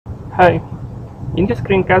Hi, in this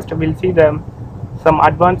screencast we'll see some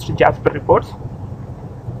advanced Jasper reports.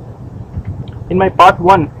 In my part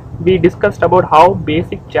 1, we discussed about how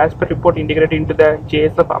basic Jasper report integrated into the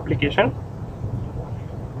JSF application.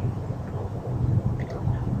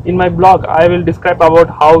 In my blog, I will describe about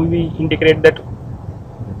how we integrate that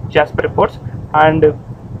Jasper reports, and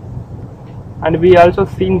we also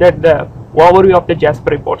seen that the overview of the Jasper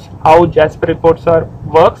reports, how Jasper reports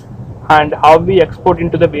works, and how we export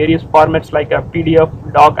into the various formats like a PDF,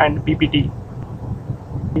 doc, and PPT.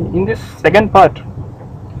 In this second part,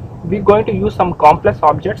 we're going to use some complex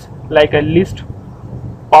objects like a list,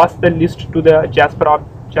 pass the list to the Jasper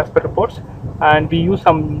reports, and we use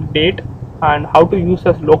some date and how to use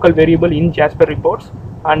a local variable in Jasper reports,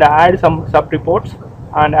 and add some sub reports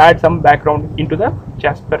and add some background into the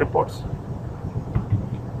Jasper reports.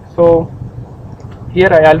 So here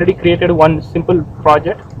I already created one simple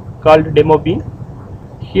project called demo bean.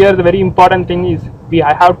 Here the very important thing is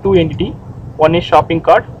I have two entities. One is shopping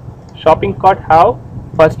cart. Shopping cart have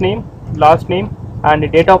first name, last name,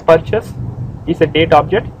 and date of purchase is a date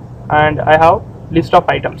object, and I have list of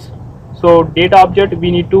items. So data object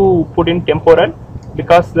we need to put in temporal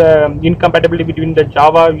because the incompatibility between the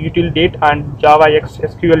Java util date and Java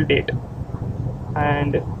SQL date.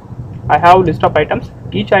 And I have list of items.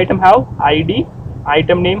 Each item have ID,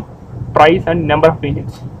 item name, price, and number of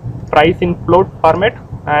units. Price in float format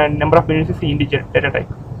and number of units is integer data type.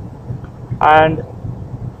 And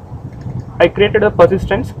I created a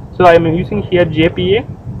persistence, so I am using here JPA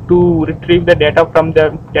to retrieve the data from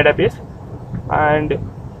the database, and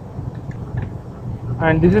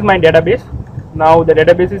this is my database. Now the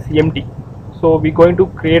database is empty, so we're going to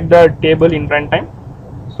create the table in runtime.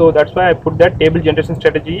 So that's why I put that table generation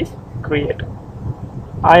strategy is create.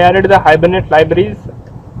 I added the Hibernate libraries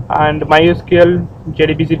and MySQL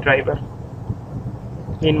JDBC driver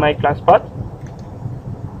in my class path.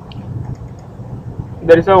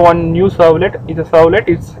 There is one new servlet. It's a servlet.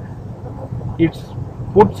 It's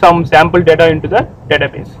put some sample data into the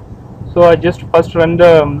database. So I just first run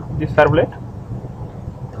this servlet,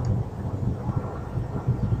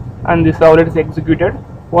 and this servlet is executed.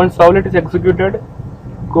 Once servlet is executed,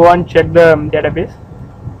 go and check the database,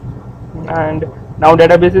 and now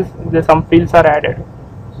some fields are added.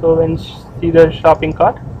 So when see the shopping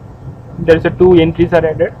cart, there is two entries are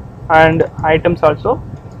added and items also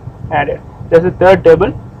added. There's a third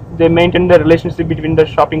table. They maintain the relationship between the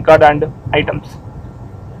shopping cart and items.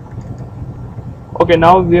 Okay,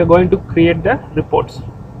 now we are going to create the reports.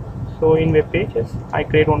 So in web pages, I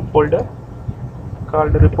create one folder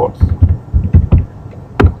called reports.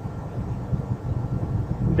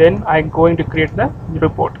 Then I'm going to create the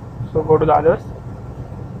report. So go to the others,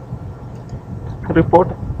 report.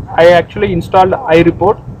 I actually installed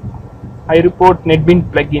iReport NetBean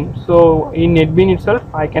plugin. So in NetBean itself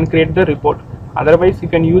I can create the report. Otherwise you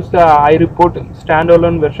can use the iReport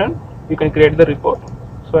standalone version. You can create the report.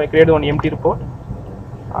 So I create one empty report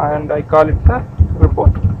and I call it the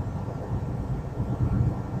report.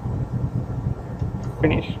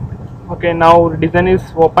 Finish. Okay, now design is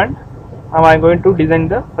opened. Now I'm going to design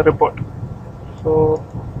the report. So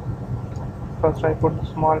first I put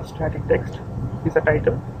small static text is a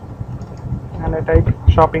title, and I type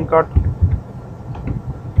shopping cart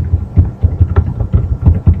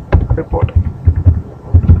report.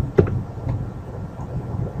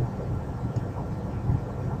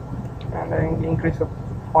 And I increase the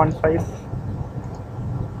font size.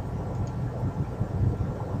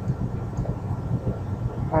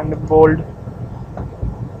 And bold.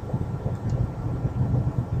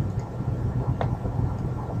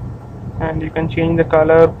 And you can change the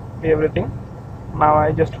color, everything. Now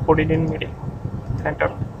I just put it in middle center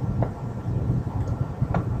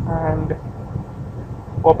and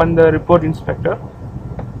open the report inspector.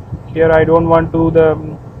 Here I don't want to the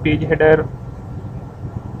page header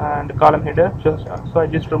and column header, so I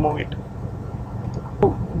just remove it.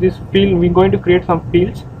 This field, we're going to create some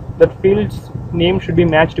fields. That field's name should be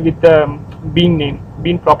matched with the bean name,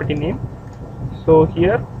 bean property name. So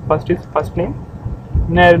here first is first name.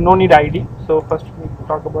 No need ID. So first we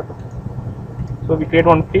talk about it. So we create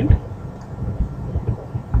one field,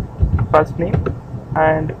 first name,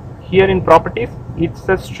 and here in properties it's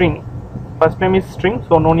a string. First name is string,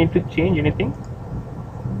 so no need to change anything.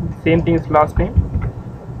 Same thing is last name.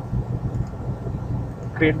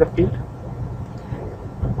 Create the field.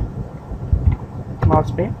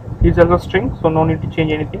 Last name is also string, so no need to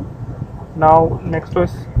change anything. Now next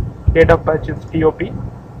is date of purchase, TOP.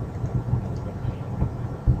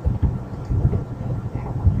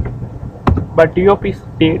 But TOP is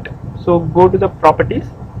date, so go to the properties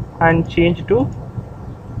and change to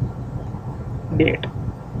date,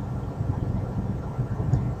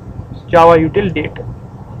 Java util date.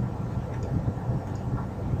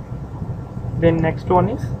 Then next one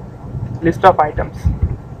is list of items.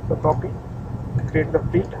 So copy, create the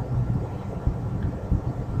field,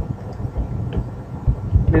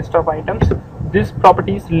 list of items. This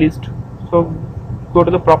property is list, so go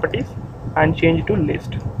to the properties and change to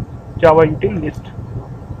list, Java util list.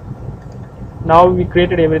 Now we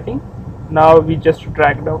created everything. Now we just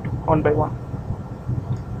drag it out one by one.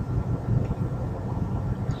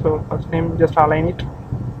 So first name, just align it,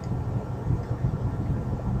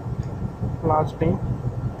 last name,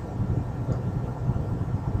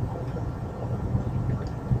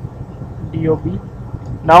 DOB.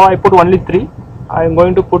 Now I put only 3. I am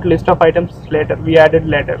going to put list of items later. We added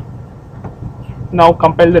later. Now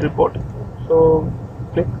compile the report. So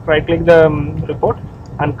right click the report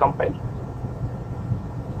and compile.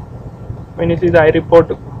 When you see the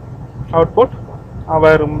iReport output,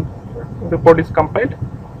 our report is compiled.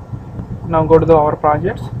 Now go to our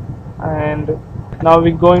projects, and now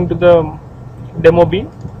we go into the demo bean.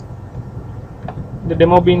 The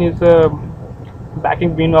demo bean is a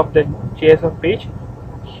backing bean of the JSF page.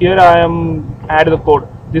 Here I am add the code.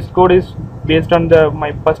 This code is based on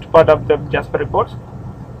my first part of the Jasper Reports,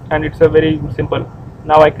 and it's a very simple.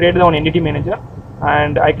 Now I create the one entity manager,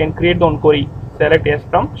 and I can create the one query. Select S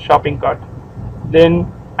from shopping cart. Then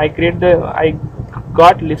I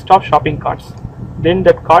got list of shopping carts. Then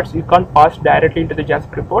that carts you can't pass directly into the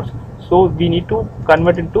Jasper Reports, so we need to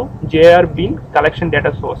convert into JR bean collection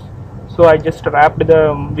data source. So I just wrapped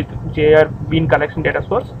with JR bean collection data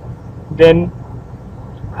source. Then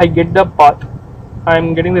I get the path. I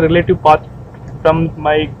am getting the relative path from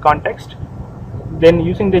my context. Then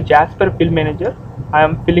using the Jasper field manager, I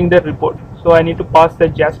am filling the report. So I need to pass the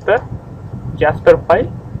Jasper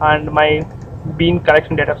file and my bean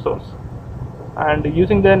collection data source. And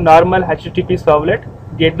using the normal HTTP servlet,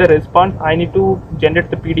 get the response. I need to generate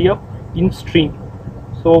the PDF in stream.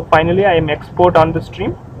 So finally I am export on the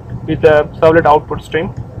stream with the servlet output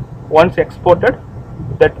stream. Once exported,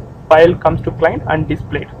 that file comes to client and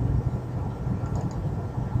displayed.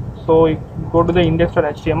 So you go to the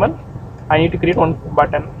index.html. I need to create one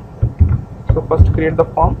button. So first create the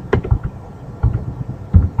form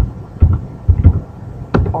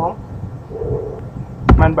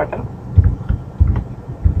and button.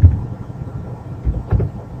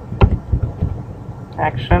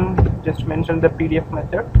 Action, just mention the PDF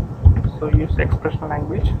method. So use expression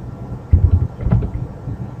language.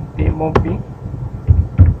 Demo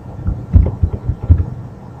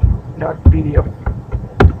 .pdf.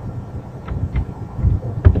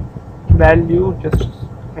 Value, just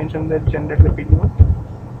mention the generate the PDF.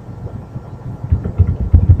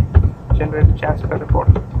 Generate Jasper report.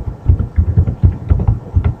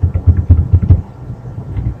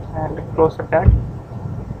 And close the tag.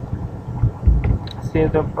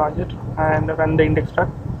 Save the project and run the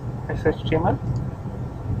index.html.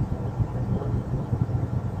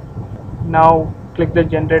 Now click the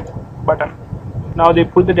generate button. Now they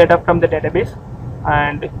pull the data from the database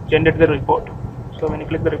and generate the report. So when you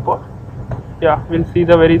click the report, yeah, we'll see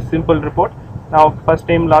the very simple report. Now first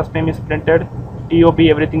name, last name is printed, TOP,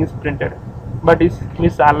 everything is printed, but it's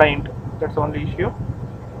misaligned. That's the only issue.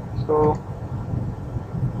 So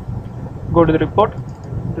go to the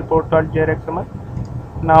report.jrxml.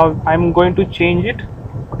 Now I'm going to change it.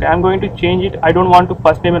 Okay, I'm going to change it. I don't want to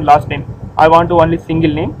first name and last name. I want to only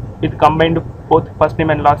single name with combined both first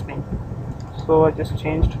name and last name. So I just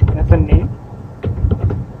changed as a name,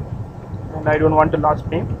 and I don't want the last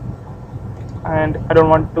name, and I don't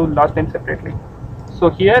want to last name separately.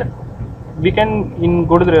 So here we can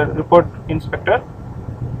go to the report inspector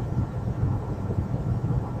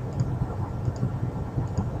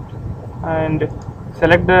and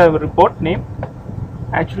select the report name.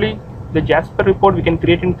 Actually, the Jasper report we can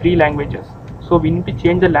create in 3 languages, so we need to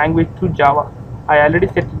change the language to Java. I already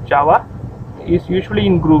set Java. Is usually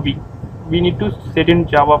in Groovy. We need to set in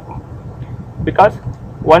Java, because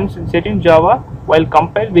once set in Java, while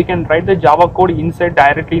compile we can write the Java code inside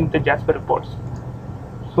directly in the Jasper reports.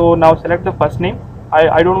 So now select the first name.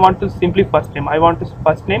 I don't want to simply first name. I want to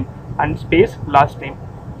first name and space last name.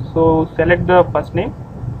 So select the first name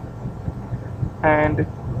and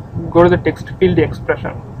go to the text field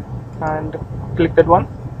expression and click that one.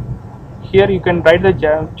 Here you can write the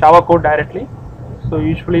Java code directly. So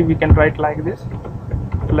usually we can write like this: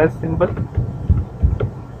 plus symbol,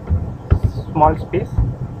 small space,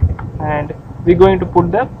 and we're going to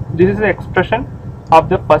put this is the expression of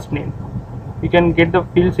the first name. You can get the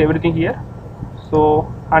fields, everything here. So,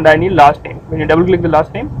 and I need last name. When you double click the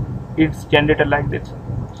last name, it's generated like this.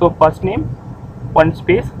 So first name one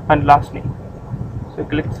space and last name. So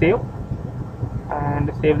click save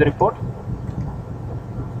and save the report,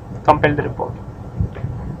 compile the report.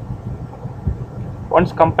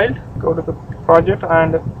 Once compiled, go to the project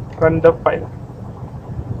and run the file.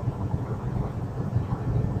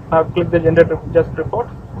 Now click the generate Jasper report.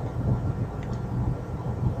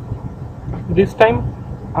 This time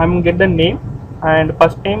I'm get the name, and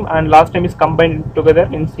first name and last name is combined together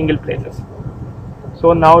in single places.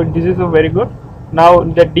 So now this is a very good. Now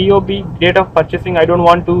the DOB, date of purchasing, I don't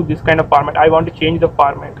want to this kind of format. I want to change the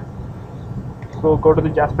format. So go to the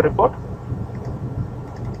Jasper report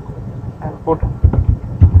and put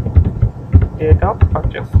date of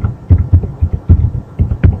purchase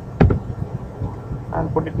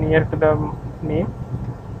and put it near to the name,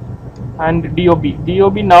 and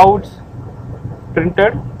DOB now it's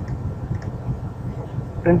printed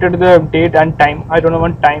the date and time. I don't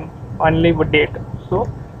want time, only with date, so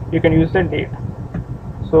you can use the date.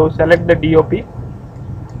 So select the DOP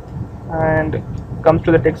and comes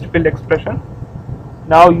to the text field expression.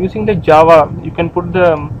 Now using the Java, you can put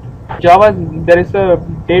the Java, there is a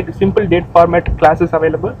date, simple date format classes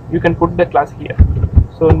available. You can put the class here.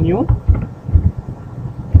 So new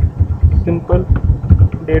simple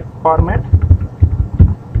date format.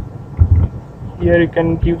 Here you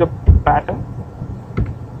can give the pattern.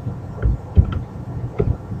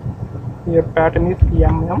 Here pattern is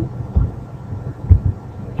MM,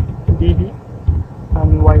 DD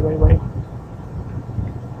and YYY.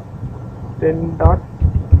 Then dot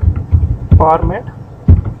format.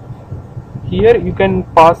 Here you can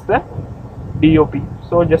pass the DOP.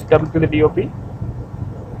 So just double click the DOP,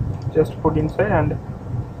 just put inside and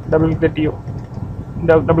double click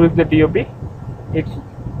the DOP. It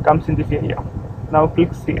comes in this area. Now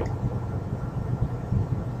click save.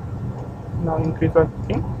 Now increase our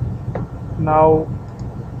thing. Now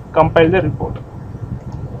compile the report.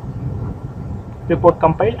 Report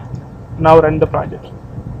compiled. Now run the project.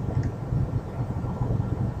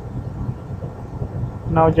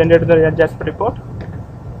 Now generate the Jasper report.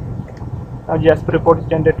 Now Jasper report is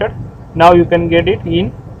generated. Now you can get it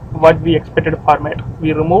in what we expected format.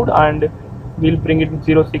 We removed and we'll bring it in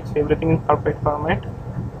 06, everything in perfect format.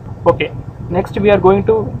 Okay, next we are going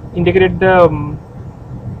to integrate the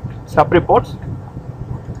sub reports.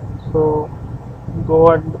 So go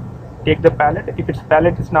and take the palette. If its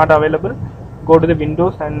palette is not available, go to the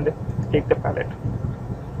Windows and take the palette.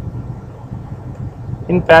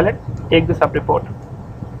 In palette, take the sub report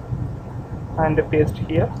and paste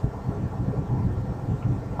here,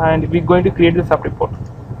 and we're going to create the sub report,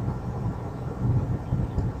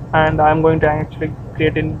 and I'm going to actually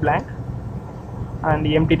create in blank and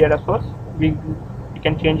the empty data source. We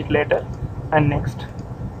can change it later, and next,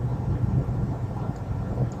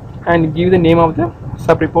 and give the name of the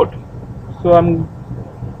sub report. So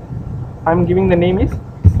I'm giving the name is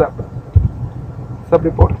sub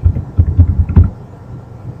report.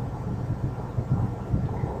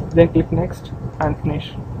 Then click next and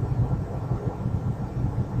finish.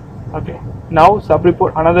 Okay, now sub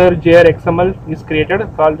report, another JRXML is created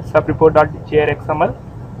called subreport.jrxml,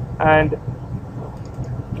 and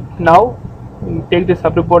now take the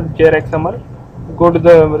subreport JRXML, go to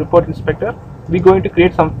the report inspector. We're going to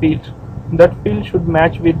create some field. That field should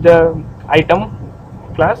match with the item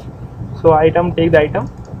class. So item, take the item,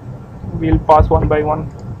 we'll pass one by one.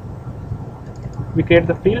 We create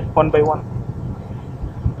the field one by one.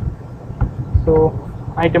 So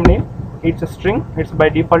item name, it's a string, it's by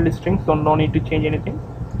default is string, so no need to change anything.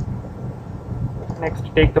 Next,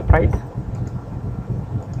 take the price.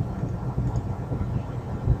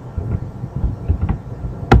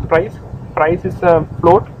 Price is a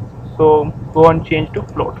float, so go and change to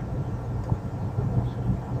float.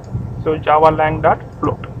 So java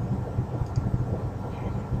lang.float.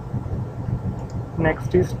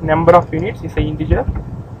 Next is number of units is a integer,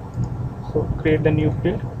 so create the new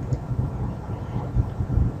field.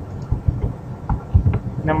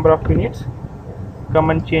 Number of units,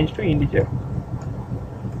 come and change to integer.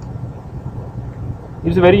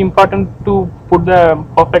 It's very important to put the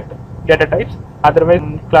perfect data types, otherwise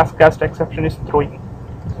class cast exception is throwing.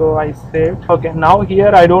 So I saved. Okay, now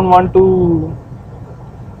here I don't want to,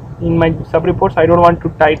 in my sub reports I don't want to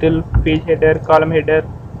title, page header, column header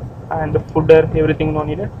and the footer, everything no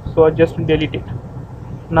needed, so I just delete it.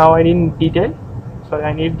 Now I need detail, so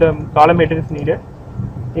I need the column header is needed.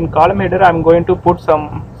 In column header I'm going to put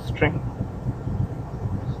some string.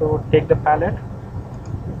 So take the palette,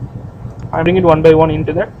 I bring it one by one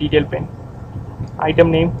into the detail pane. Item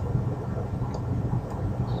name,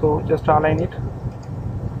 so just align it.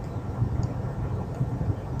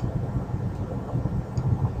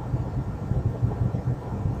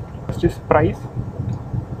 Next is price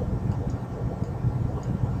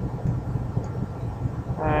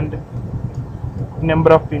and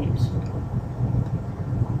number of units.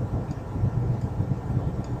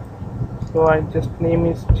 So I just name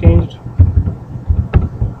is changed,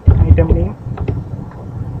 item name,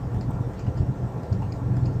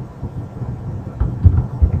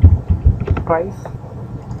 price,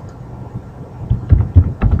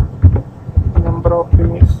 number of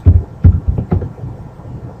units,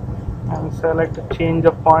 and select change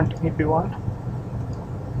the font if you want,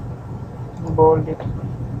 bold it.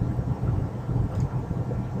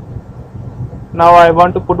 Now I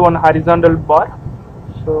want to put one horizontal bar,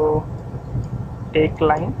 so take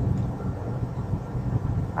line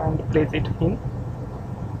and place it in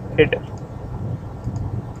header.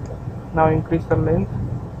 Now increase the length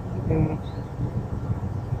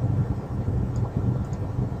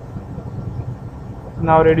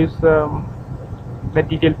now reduce the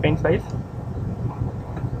detail pane size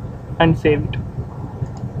and save it.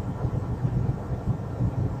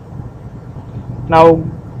 Now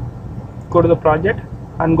go to the project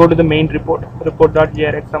and go to the main report,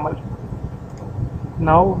 report.jrxml.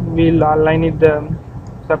 Now we'll align it the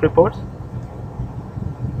sub reports.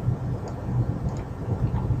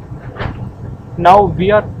 Now we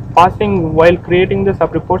are passing, while creating the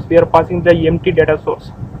sub reports, we are passing the empty data source.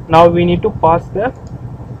 Now we need to pass the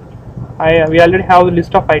we already have a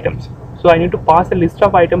list of items, so I need to pass a list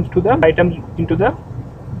of items to the items into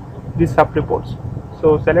these sub reports.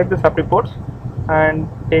 So select the sub reports and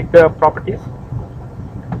take the properties,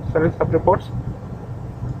 select sub reports,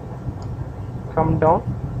 come down.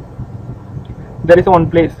 There is one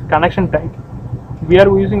place, connection type. We are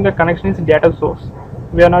using the connection is data source.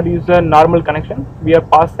 We are not using a normal connection, we are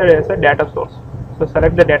passed it as a data source. So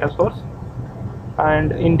select the data source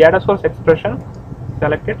and in data source expression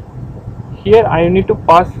select it. Here I need to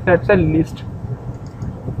pass that's a list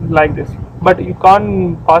like this, but you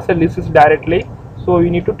can't pass a list directly, so you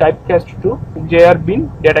need to typecast to jrbin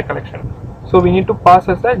data collection. So we need to pass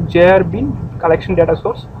as a jrbin collection data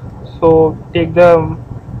source. So take the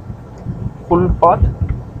full path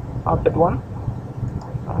of that one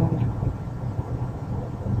and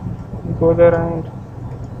go there, and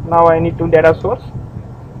now I need to data source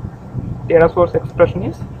expression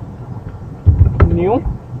is new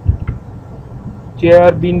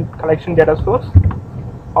jrbin collection data source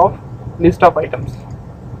of list of items.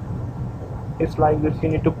 It's like this, you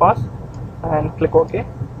need to pass and click OK.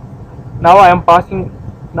 Now I am passing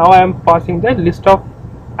the list of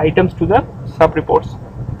items to the sub reports.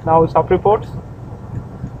 Now sub reports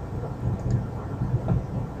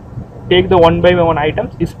take the one by one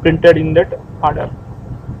items is printed in that order.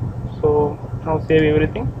 So now save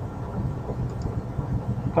everything,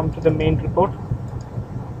 come to the main report.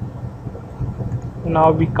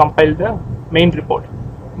 Now we compile the main report.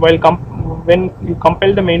 While when you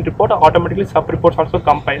compile the main report, automatically sub reports also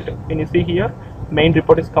compiled. When you see here, main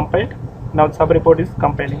report is compiled. Now sub report is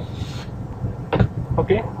compiling.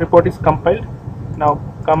 Okay, report is compiled. Now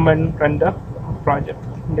come and run the project.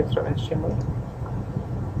 Index.html.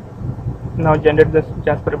 Now generate the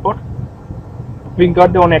Jasper report. We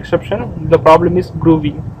got the one exception. The problem is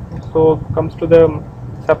groovy. So comes to the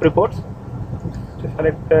sub reports.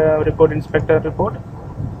 Select the report inspector report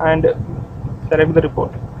and select the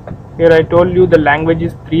report. Here I told you the language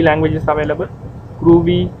is 3 languages available: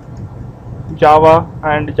 Groovy, Java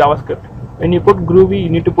and JavaScript. When you put Groovy, you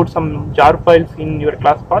need to put some jar files in your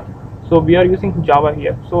class path. So we are using Java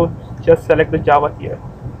here. So just select the Java here.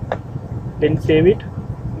 Then save it.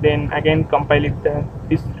 Then again compile it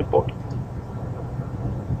this report.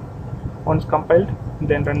 Once compiled,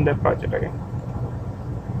 then run the project again.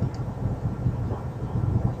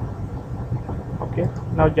 Okay,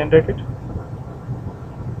 now generate it.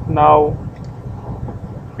 Now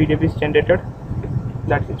PDF is generated.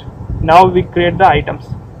 That's it. Now we create the items.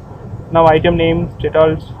 Now item names,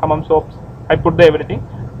 Dettol's, Hammam soaps. I put the everything.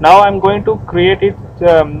 Now I'm going to create it.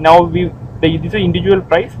 This is individual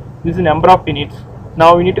price. This is number of units.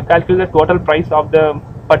 Now we need to calculate the total price of the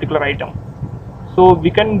particular item. So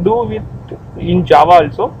we can do it in Java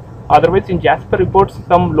also. Otherwise, in Jasper reports,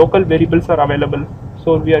 some local variables are available.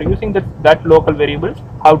 So we are using that local variables.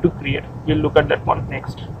 How to create? We'll look at that one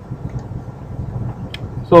next.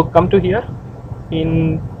 So come to here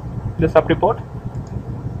in the sub report.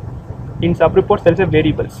 In sub reports there is a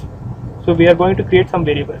variables. So we are going to create some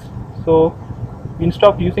variables. So instead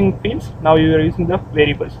of using fields, now you are using the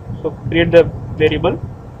variables. So create the variable.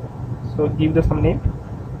 So give the some name.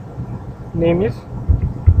 Name is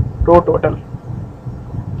row total.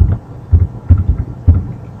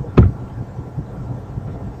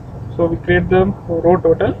 So we create the row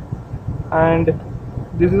total and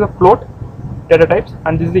this is a float data types,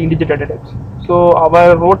 and this is the integer data types. So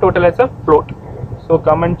our row total as a float, so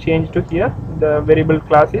come and change to here, the variable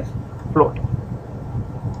class is float.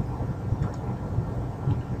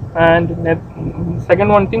 And second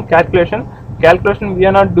one thing, calculation we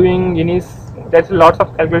are not doing any, there's lots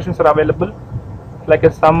of calculations are available, like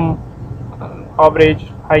a sum, average,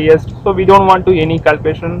 highest, so we don't want to any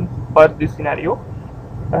calculation for this scenario,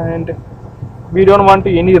 and we don't want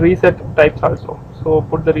to any reset types also, so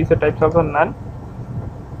put the reset types also none.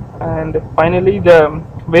 And finally the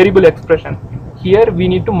variable expression, here we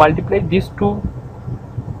need to multiply these two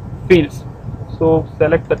fields, so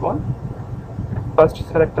select that one. First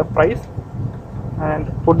select the price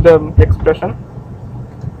and put the expression,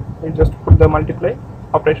 you just put the multiply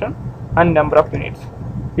operation and number of units,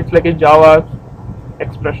 it's like a Java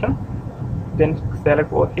expression, then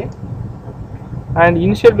select OK. And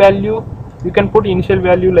initial value, you can put initial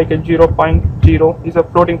value like a 0.0 is a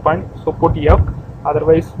floating point, so put F,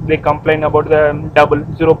 otherwise they complain about the double.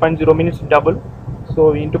 0.0 means double,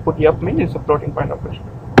 so we need to put F means it's a floating point operation.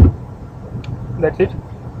 That's it.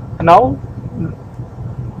 Now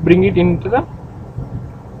bring it into the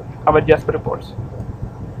our Jasper reports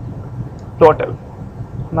total.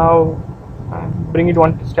 Now bring it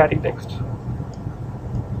on to static text,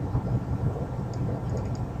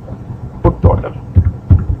 put total,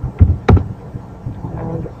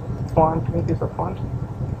 and font, make this a font.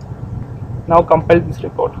 Now compile this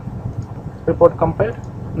report compiled.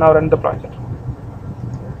 Now run the project.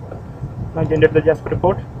 Now generate the Jasper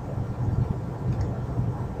report.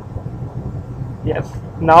 Yes,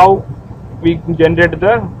 now we generate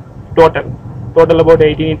the total about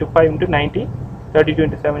 18 into 5 into 90, 32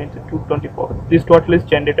 into 7 into 224. This total is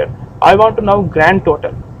generated. I want to now grand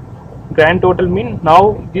total. Grand total means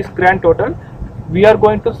now this grand total we are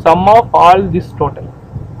going to sum of all this total.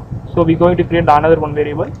 So we are going to create another one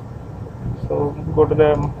variable. So go to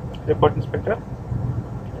the report inspector.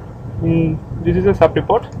 This is a sub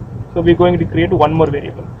report. So we are going to create one more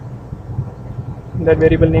variable. That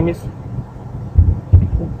variable name is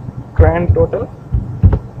grand total.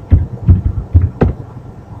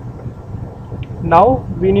 Now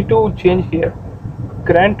we need to change here.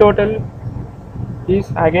 Grand total is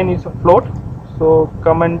again is a float, so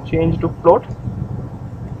come and change to float.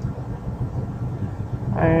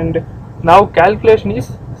 And now calculation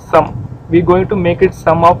is sum. We are going to make it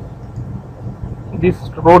sum of this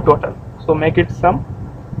row total. So make it sum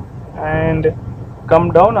and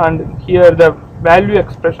come down, and here the value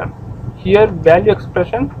expression. Here value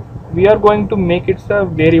expression we are going to make it a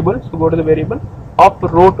variable, so go to the variable of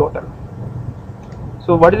row total.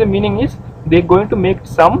 So what is the meaning is they are going to make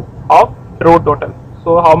sum of row total.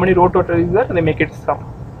 So how many row total is there, they make it sum.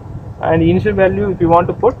 And initial value if you want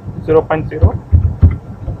to put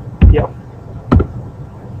 0.0, yeah,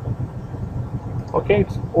 okay.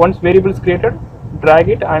 It's once variable is created, drag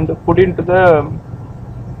it and put it into the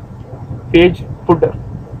page footer,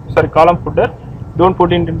 sorry, column footer. Don't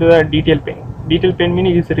put it into the detail pane. Detail pane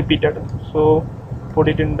meaning is repeated, so put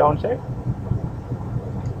it in downside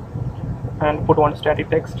and put one static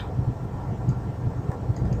text,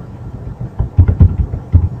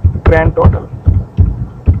 grand total,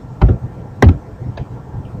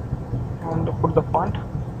 and put the font.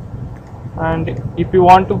 And if you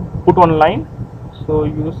want to put one line, so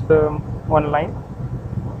use the one line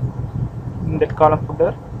in that column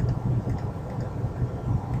footer.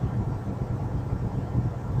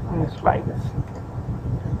 It's like this.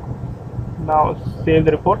 Now save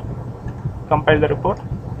the report, compile the report,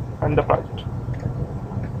 and the project.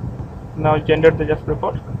 Now generate the Jasper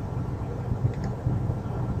report.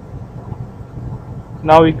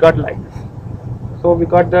 Now we got like this. So we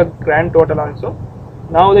got the grand total also.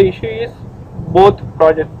 Now the issue is both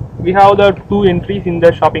project. We have the two entries in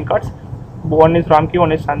the shopping carts. One is Ramki,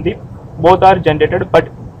 one is Sandeep. Both are generated,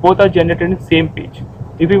 but both are generated in the same page.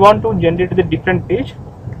 If we want to generate the different page,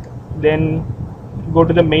 then go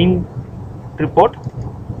to the main report.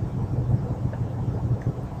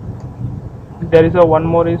 There is a one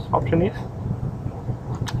more is option is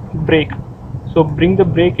break. So bring the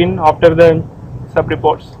break in after the sub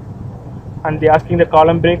reports, and they asking the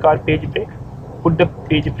column break or page break. Put the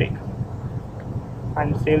page break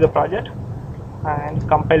and save the project and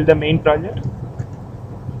compile the main project.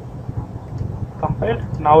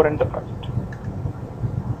 Compiled. Now run the project.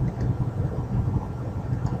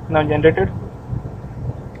 Now generated.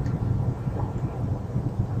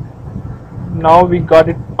 Now we got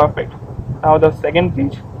it perfect. Now the second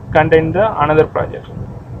page contains the another project.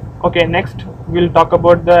 Okay, next we'll talk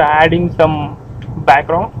about the adding some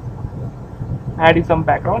background. Adding some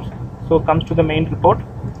backgrounds. So comes to the main report.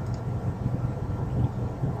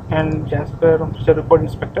 and Jasper report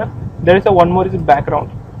inspector. There is a one more is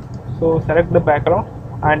background. So select the background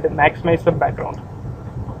and maximize the background.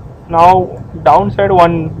 Now downside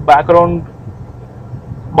one background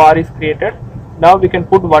bar is created. Now we can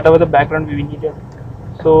put whatever the background we needed.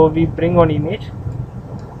 So we bring on image.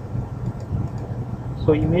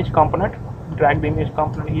 So image component, drag the image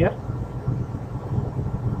component here.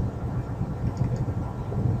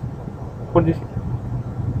 Put this.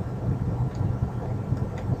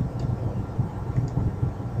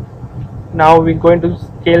 Now we're going to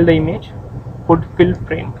scale the image. Put fill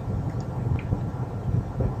frame.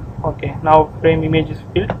 Okay, now frame image is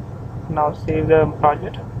filled. Now save the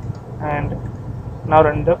project and now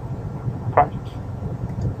run the project.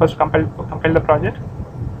 First compile the project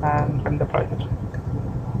and run the project.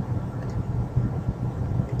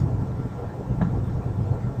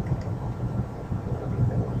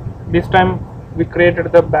 This time we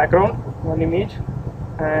created the background, one image,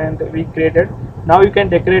 and we created. Now you can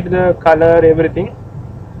decorate the color, everything.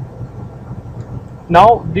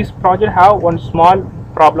 Now this project have one small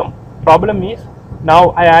problem. Problem is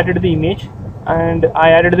now I added the image and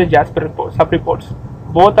I added the Jasper report, sub reports.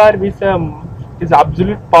 Both are with is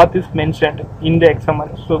absolute path is mentioned in the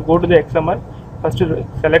XML. So go to the XML. First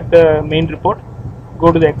select the main report.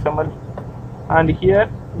 Go to the XML, and here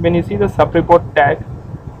when you see the sub report tag,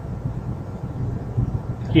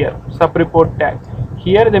 here sub report tag,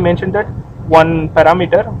 here they mentioned that one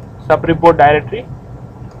parameter sub report directory,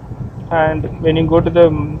 and when you go to the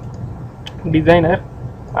designer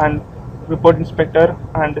and report inspector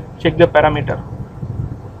and check the parameter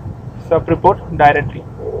sub report directory,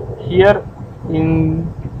 here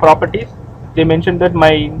in properties they mentioned that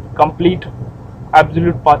my complete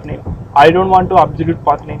absolute path name. I don't want to absolute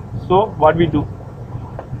path name, so what we do,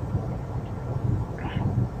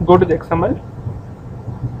 go to the XML,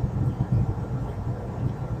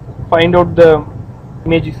 find out the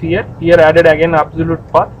image is here added again absolute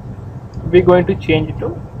path. We're going to change it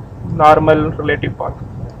to normal relative path,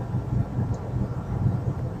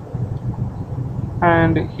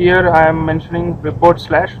 and here I am mentioning report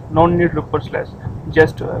slash, no need report slash,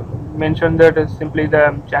 just mention that is simply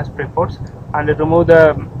the Jasper reports, and remove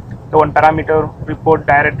the one parameter report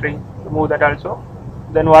directory, remove that also.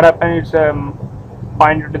 Then what happens is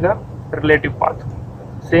point to the relative path.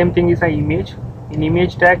 Same thing is an image. In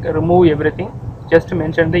image tag, remove everything, just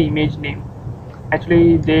mention the image name.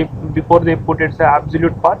 Actually they before they put it's a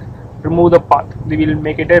absolute path, remove the path, they will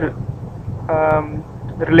make it a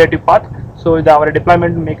relative path, so our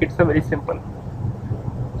deployment make it very simple.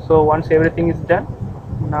 So once everything is done,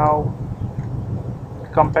 now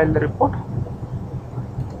compile the report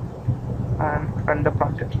and run the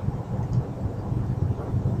project.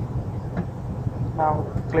 Now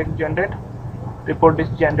click generate, report is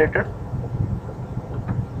generated.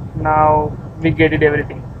 Now we get it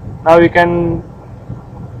everything. Now we can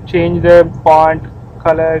change the font,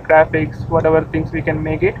 color, graphics, whatever things we can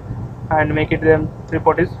make it, and make it the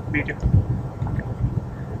report is beautiful. Okay.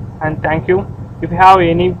 And thank you. If you have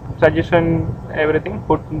any suggestion, everything,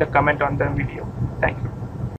 put in the comment on the video. Thank you.